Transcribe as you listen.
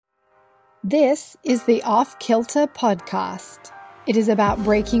This is the Off Kilter podcast. It is about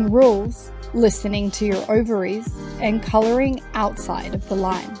breaking rules, listening to your ovaries, and coloring outside of the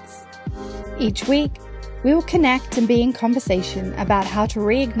lines. Each week, we will connect and be in conversation about how to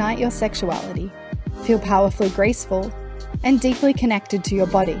reignite your sexuality, feel powerfully graceful, and deeply connected to your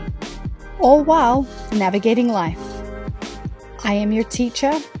body, all while navigating life. I am your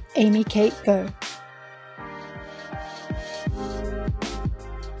teacher, Amy Kate Bow.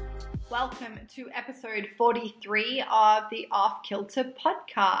 Welcome to episode 43 of the Off Kilter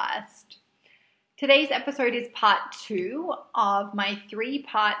podcast. Today's episode is part 2 of my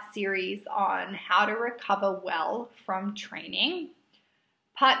 3-part series on how to recover well from training.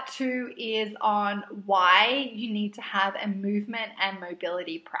 Part 2 is on why you need to have a movement and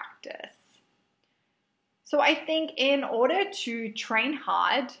mobility practice. So I think in order to train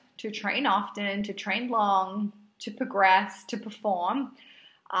hard, to train often, to train long, to progress, to perform,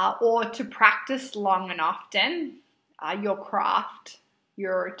 or to practice long and often, your craft,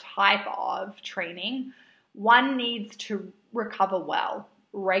 your type of training, one needs to recover well,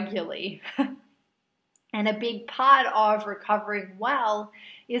 regularly. And a big part of recovering well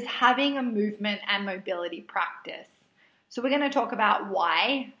is having a movement and mobility practice. So we're going to talk about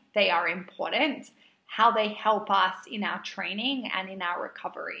why they are important, how they help us in our training and in our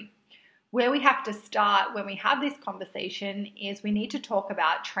recovery. Where we have to start when we have this conversation is we need to talk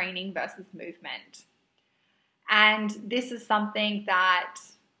about training versus movement. And this is something that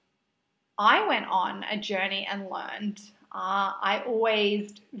I went on a journey and learned. I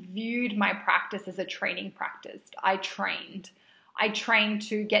always viewed my practice as a training practice. I trained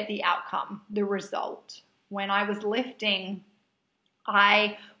to get the outcome, the result. When I was lifting,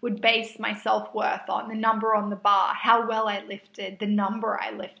 I would base my self-worth on the number on the bar, how well I lifted, the number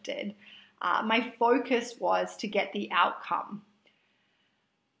I lifted. My focus was to get the outcome.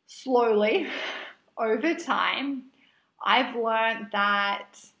 Slowly, over time, I've learned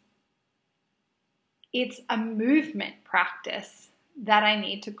that it's a movement practice that I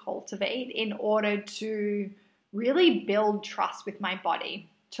need to cultivate in order to really build trust with my body,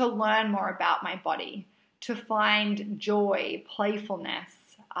 to learn more about my body, to find joy, playfulness.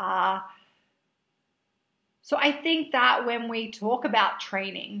 So I think that when we talk about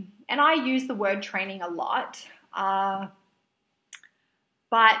training, and I use the word training a lot, and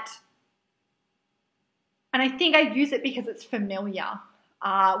I think I use it because it's familiar.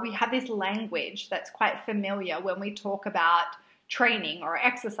 We have this language that's quite familiar when we talk about training or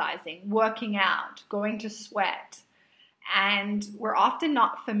exercising, working out, going to sweat. And we're often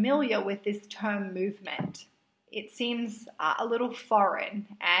not familiar with this term movement. It seems a little foreign,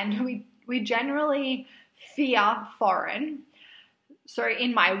 and we generally fear foreign. So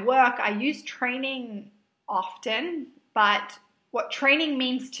in my work, I use training often, but what training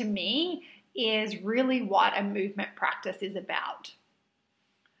means to me is really what a movement practice is about.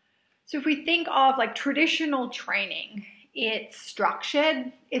 So if we think of like traditional training, it's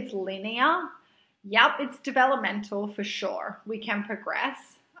structured, it's linear. Yep, it's developmental for sure. We can progress,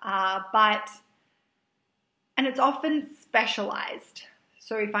 and it's often specialized.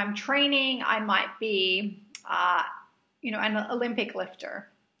 So if I'm training, I might be, an Olympic lifter,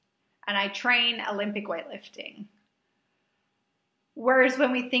 and I train Olympic weightlifting. Whereas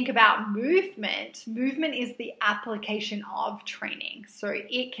when we think about movement is the application of training. So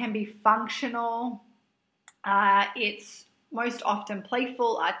it can be functional. It's most often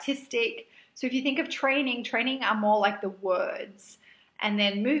playful, artistic. So if you think of training are more like the words, and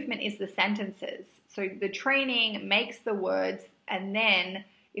then movement is the sentences. So the training makes the words, and then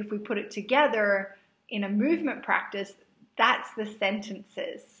if we put it together in a movement practice, that's the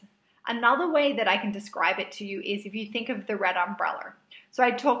sentences. Another way that I can describe it to you is if you think of the red umbrella. So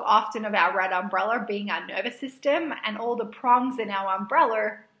I talk often of our red umbrella being our nervous system and all the prongs in our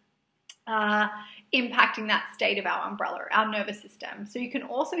umbrella impacting that state of our umbrella, our nervous system. So you can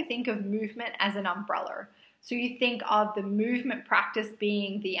also think of movement as an umbrella. So you think of the movement practice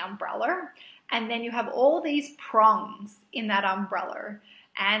being the umbrella, and then you have all these prongs in that umbrella,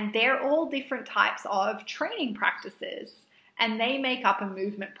 and they're all different types of training practices, and they make up a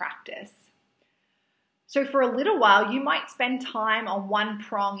movement practice. So for a little while, you might spend time on one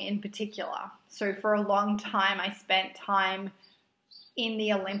prong in particular. So for a long time, I spent time in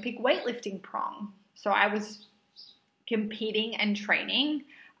the Olympic weightlifting prong. So I was competing and training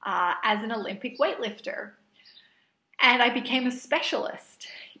as an Olympic weightlifter. And I became a specialist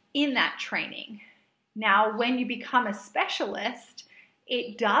in that training. Now, when you become a specialist,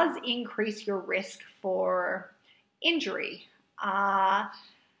 it does increase your risk for injury.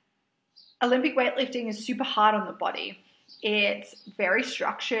 Olympic weightlifting is super hard on the body. It's very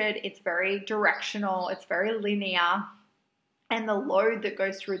structured, it's very directional, it's very linear, and the load that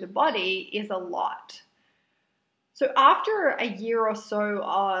goes through the body is a lot. So after a year or so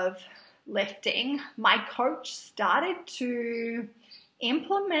of lifting, my coach started to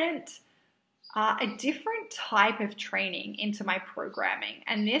implement a different type of training into my programming.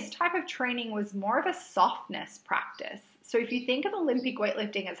 And this type of training was more of a softness practice. So if you think of Olympic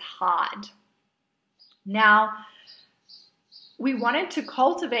weightlifting as hard, now we wanted to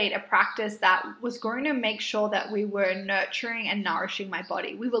cultivate a practice that was going to make sure that we were nurturing and nourishing my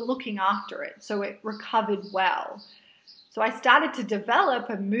body. We were looking after it so it recovered well. So I started to develop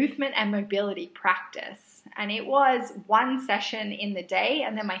a movement and mobility practice. And it was one session in the day,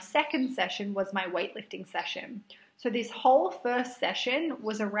 and then my second session was my weightlifting session. So this whole first session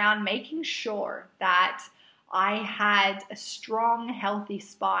was around making sure that I had a strong, healthy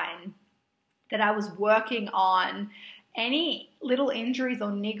spine, that I was working on any little injuries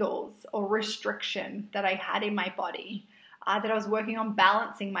or niggles or restriction that I had in my body, that I was working on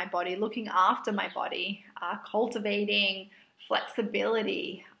balancing my body, looking after my body, cultivating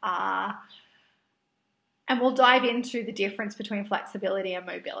flexibility. And we'll dive into the difference between flexibility and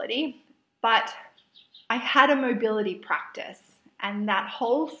mobility. But I had a mobility practice, and that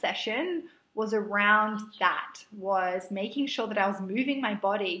whole session was around that, was making sure that I was moving my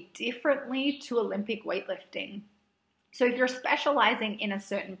body differently to Olympic weightlifting. So if you're specializing in a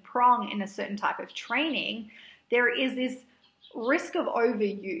certain prong, in a certain type of training, there is this risk of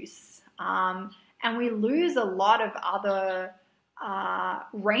overuse. And we lose a lot of other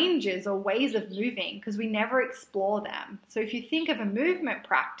ranges or ways of moving because we never explore them. So if you think of a movement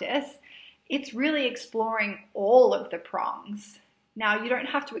practice, it's really exploring all of the prongs. Now, you don't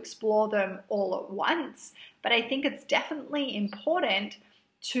have to explore them all at once, but I think it's definitely important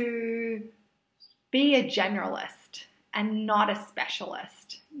to be a generalist and not a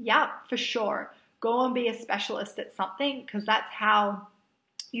specialist. Yeah, for sure. Go and be a specialist at something because that's how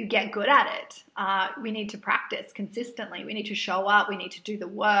you get good at it. We need to practice consistently. We need to show up. We need to do the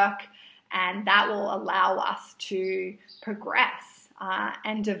work, and that will allow us to progress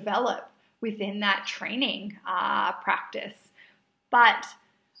and develop within that training practice. But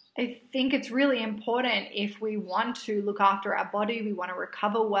I think it's really important if we want to look after our body, we want to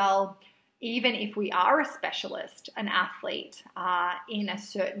recover well, even if we are a specialist, an athlete in a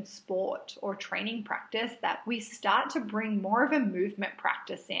certain sport or training practice, that we start to bring more of a movement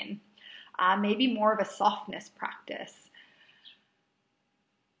practice in, maybe more of a softness practice.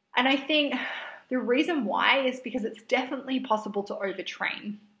 And I think the reason why is because it's definitely possible to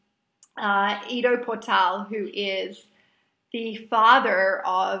overtrain. Ido Portal, who is the father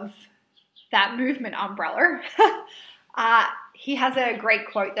of that movement umbrella, he has a great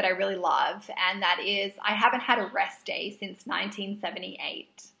quote that I really love, and that is, "I haven't had a rest day since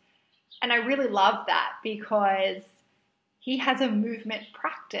 1978. And I really love that because he has a movement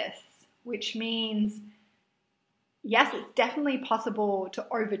practice, which means, yes, it's definitely possible to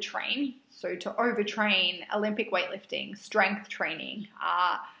overtrain. So to overtrain Olympic weightlifting, strength training,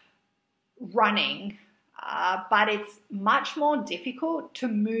 running, but it's much more difficult to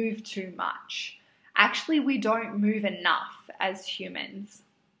move too much. Actually, we don't move enough as humans.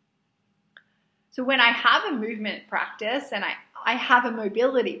 So when I have a movement practice and I have a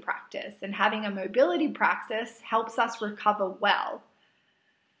mobility practice, and having a mobility practice helps us recover well.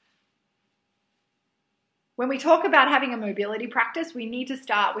 When we talk about having a mobility practice, we need to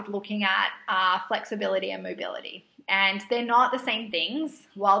start with looking at flexibility and mobility. And they're not the same things.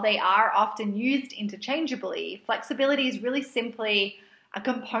 While they are often used interchangeably, flexibility is really simply a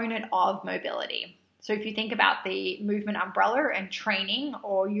component of mobility. So if you think about the movement umbrella and training,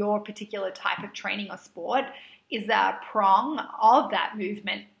 or your particular type of training or sport is a prong of that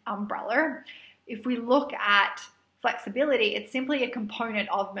movement umbrella, if we look at flexibility, it's simply a component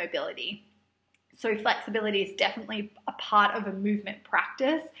of mobility. So flexibility is definitely a part of a movement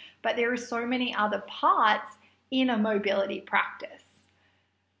practice, but there are so many other parts in a mobility practice.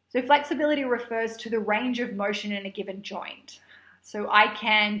 So flexibility refers to the range of motion in a given joint. So I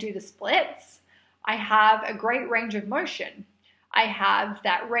can do the splits. I have a great range of motion. I have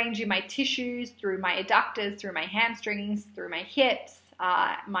that range in my tissues, through my adductors, through my hamstrings, through my hips,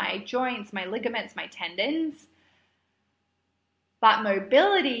 my joints, my ligaments, my tendons. But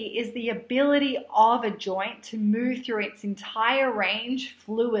mobility is the ability of a joint to move through its entire range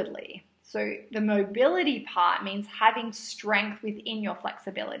fluidly. So the mobility part means having strength within your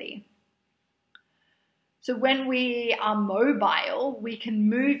flexibility. So when we are mobile, we can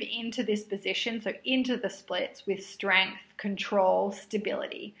move into this position, so into the splits, with strength, control,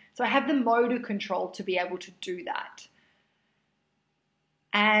 stability. So I have the motor control to be able to do that.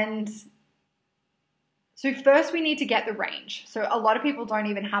 And so first we need to get the range. So a lot of people don't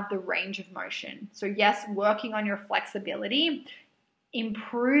even have the range of motion. So yes, working on your flexibility,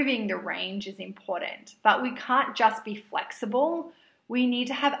 improving the range is important, but we can't just be flexible. We need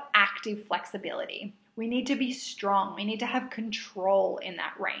to have active flexibility. We need to be strong. We need to have control in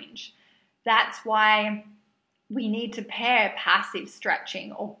that range. That's why we need to pair passive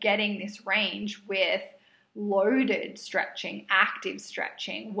stretching or getting this range with loaded stretching, active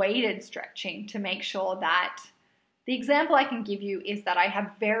stretching, weighted stretching to make sure that the example I can give you is that I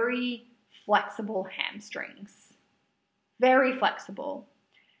have very flexible hamstrings, very flexible.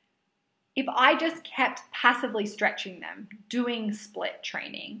 If I just kept passively stretching them, doing split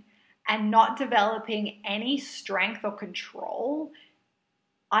training, and not developing any strength or control,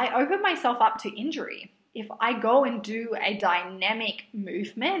 I open myself up to injury. If I go and do a dynamic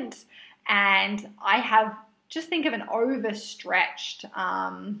movement and I have, just think of an overstretched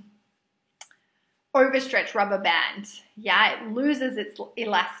rubber band. Yeah, it loses its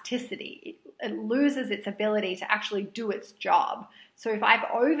elasticity. It loses its ability to actually do its job. So if I've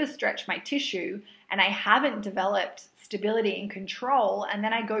overstretched my tissue and I haven't developed stability and control, and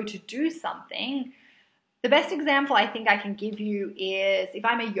then I go to do something, the best example I think I can give you is if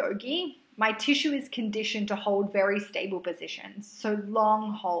I'm a yogi, my tissue is conditioned to hold very stable positions. So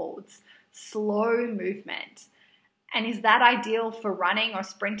long holds, slow movement. And is that ideal for running or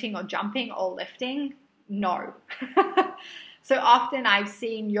sprinting or jumping or lifting? No. So often I've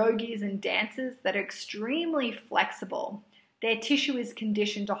seen yogis and dancers that are extremely flexible. Their tissue is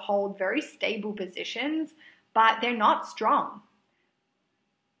conditioned to hold very stable positions, but they're not strong.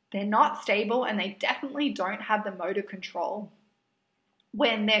 They're not stable, and they definitely don't have the motor control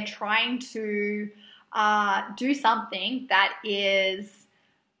when they're trying to do something that is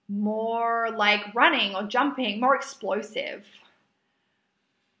more like running or jumping, more explosive.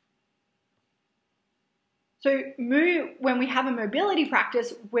 So when we have a mobility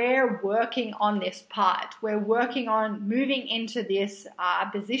practice, we're working on this part. We're working on moving into this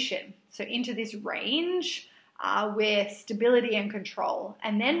position, so into this range with stability and control.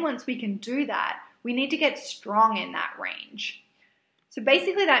 And then once we can do that, we need to get strong in that range. So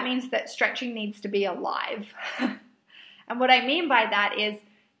basically that means that stretching needs to be alive. And what I mean by that is,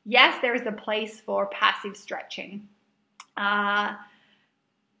 yes, there is a place for passive stretching, but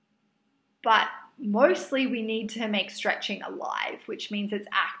mostly we need to make stretching alive, which means it's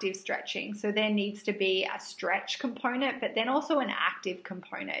active stretching. So there needs to be a stretch component, but then also an active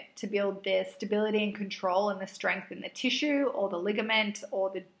component to build the stability and control and the strength in the tissue or the ligament or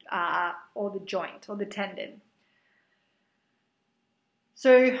the joint or the tendon.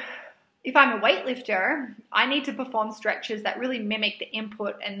 So if I'm a weightlifter, I need to perform stretches that really mimic the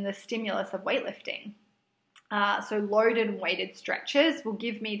input and the stimulus of weightlifting. So loaded and weighted stretches will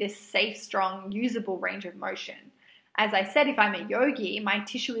give me this safe, strong, usable range of motion. As I said, if I'm a yogi, my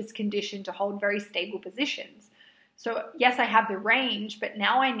tissue is conditioned to hold very stable positions. So yes, I have the range, but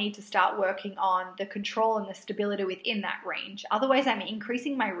now I need to start working on the control and the stability within that range. Otherwise, I'm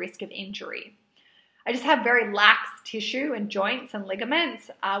increasing my risk of injury. I just have very lax tissue and joints and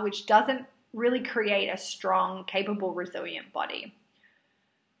ligaments, which doesn't really create a strong, capable, resilient body.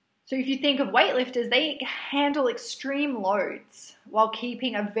 So if you think of weightlifters, they handle extreme loads while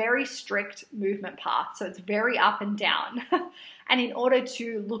keeping a very strict movement path. So it's very up and down. And in order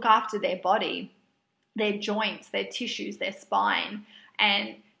to look after their body, their joints, their tissues, their spine,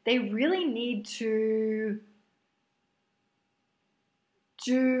 and they really need to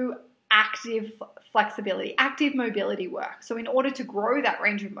do active flexibility, active mobility work. So in order to grow that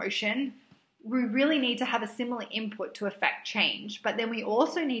range of motion, we really need to have a similar input to affect change. But then we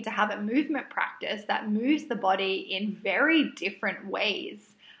also need to have a movement practice that moves the body in very different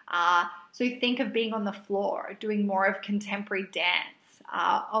ways. So think of being on the floor, doing more of contemporary dance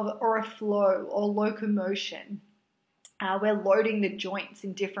or a flow or locomotion. We're loading the joints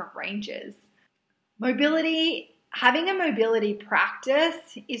in different ranges. Having a mobility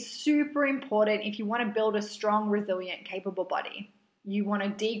practice is super important if you want to build a strong, resilient, capable body. You want to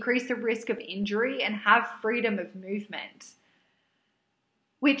decrease the risk of injury and have freedom of movement,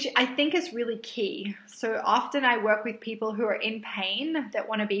 which I think is really key. So often I work with people who are in pain that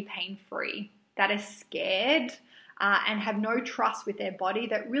want to be pain-free, that are scared and have no trust with their body,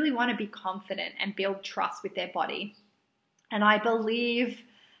 that really want to be confident and build trust with their body. And I believe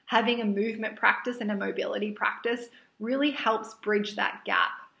having a movement practice and a mobility practice really helps bridge that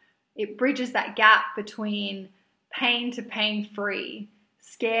gap. It bridges that gap between pain to pain-free,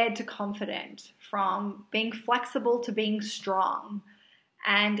 scared to confident, from being flexible to being strong.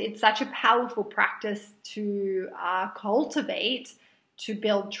 And it's such a powerful practice to cultivate to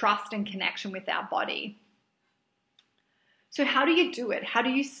build trust and connection with our body. So how do you do it? How do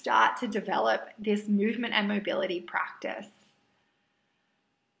you start to develop this movement and mobility practice?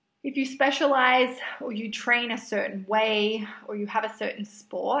 If you specialize or you train a certain way or you have a certain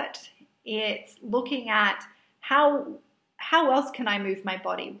sport, it's looking at how else can I move my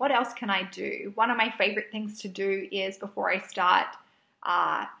body? What else can I do? One of my favorite things to do is before I start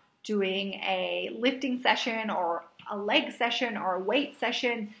doing a lifting session or a leg session or a weight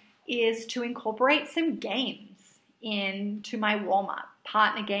session is to incorporate some games into my warm-up.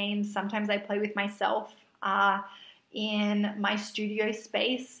 Partner games, sometimes I play with myself in my studio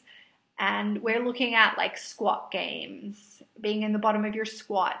space, and we're looking at like squat games, being in the bottom of your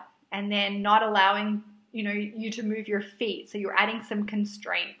squat and then not allowing you to move your feet. So you're adding some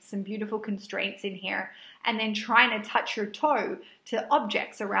constraints, some beautiful constraints in here, and then trying to touch your toe to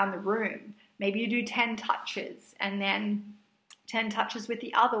objects around the room. Maybe you do 10 touches and then 10 touches with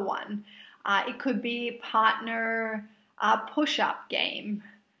the other one. It could be partner push-up game.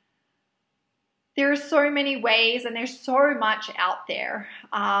 There are so many ways and there's so much out there.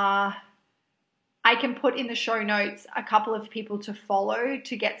 I can put in the show notes a couple of people to follow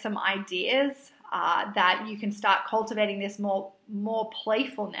to get some ideas that you can start cultivating this more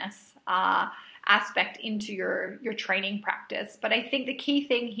playfulness aspect into your training practice. But I think the key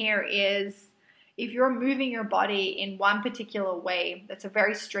thing here is if you're moving your body in one particular way, that's a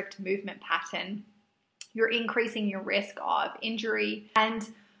very strict movement pattern, you're increasing your risk of injury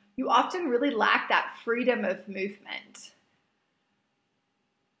and you often really lack that freedom of movement.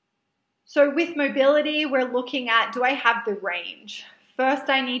 So with mobility, we're looking at, do I have the range? First,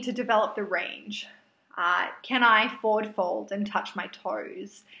 I need to develop the range. Can I forward fold and touch my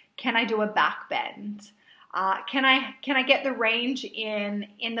toes? Can I do a back bend? Can I get the range in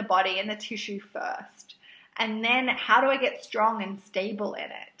the body, in the tissue first? And then how do I get strong and stable in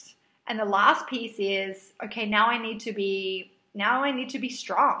it? And the last piece is, okay, now I need to be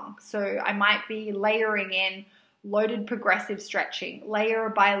strong. So I might be layering in loaded progressive stretching, layer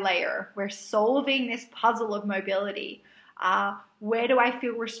by layer. We're solving this puzzle of mobility. Where do I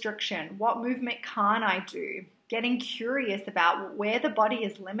feel restriction? What movement can't I do? Getting curious about where the body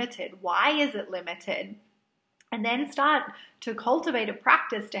is limited. Why is it limited? And then start to cultivate a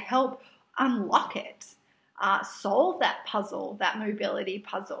practice to help unlock it, solve that puzzle, that mobility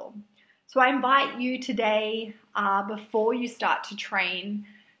puzzle. So I invite you today, before you start to train,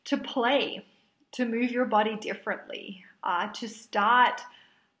 to play, to move your body differently, to start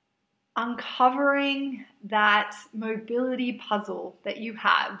uncovering that mobility puzzle that you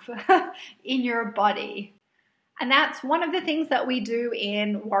have in your body. And that's one of the things that we do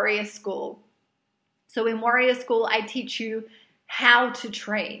in Warrior School. So in Warrior School, I teach you how to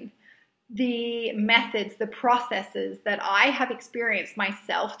train, the methods, the processes that I have experienced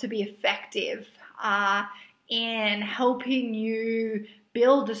myself to be effective in helping you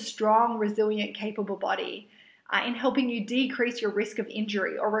build a strong, resilient, capable body, in helping you decrease your risk of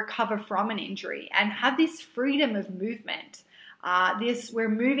injury or recover from an injury and have this freedom of movement. We're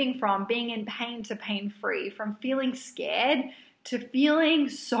moving from being in pain to pain-free, from feeling scared to feeling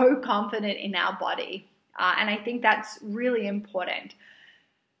so confident in our body. And I think that's really important.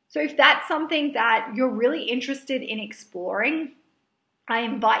 So if that's something that you're really interested in exploring, I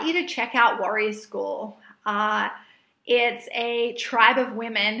invite you to check out Warrior School. It's a tribe of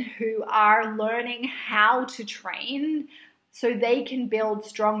women who are learning how to train so they can build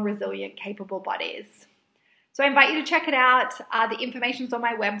strong, resilient, capable bodies. So I invite you to check it out. The information's on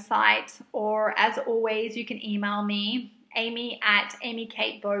my website, or as always, you can email me,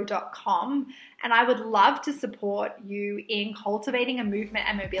 amy@amykatebow.com, and I would love to support you in cultivating a movement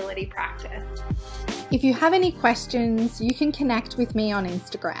and mobility practice. If you have any questions, you can connect with me on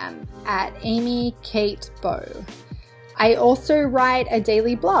Instagram @amykatebow. I also write a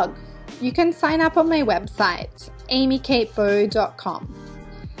daily blog. You can sign up on my website, amykatebow.com.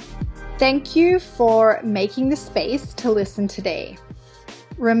 Thank you for making the space to listen today.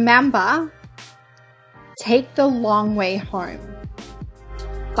 Remember, take the long way home.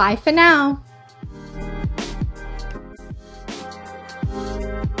 Bye for now.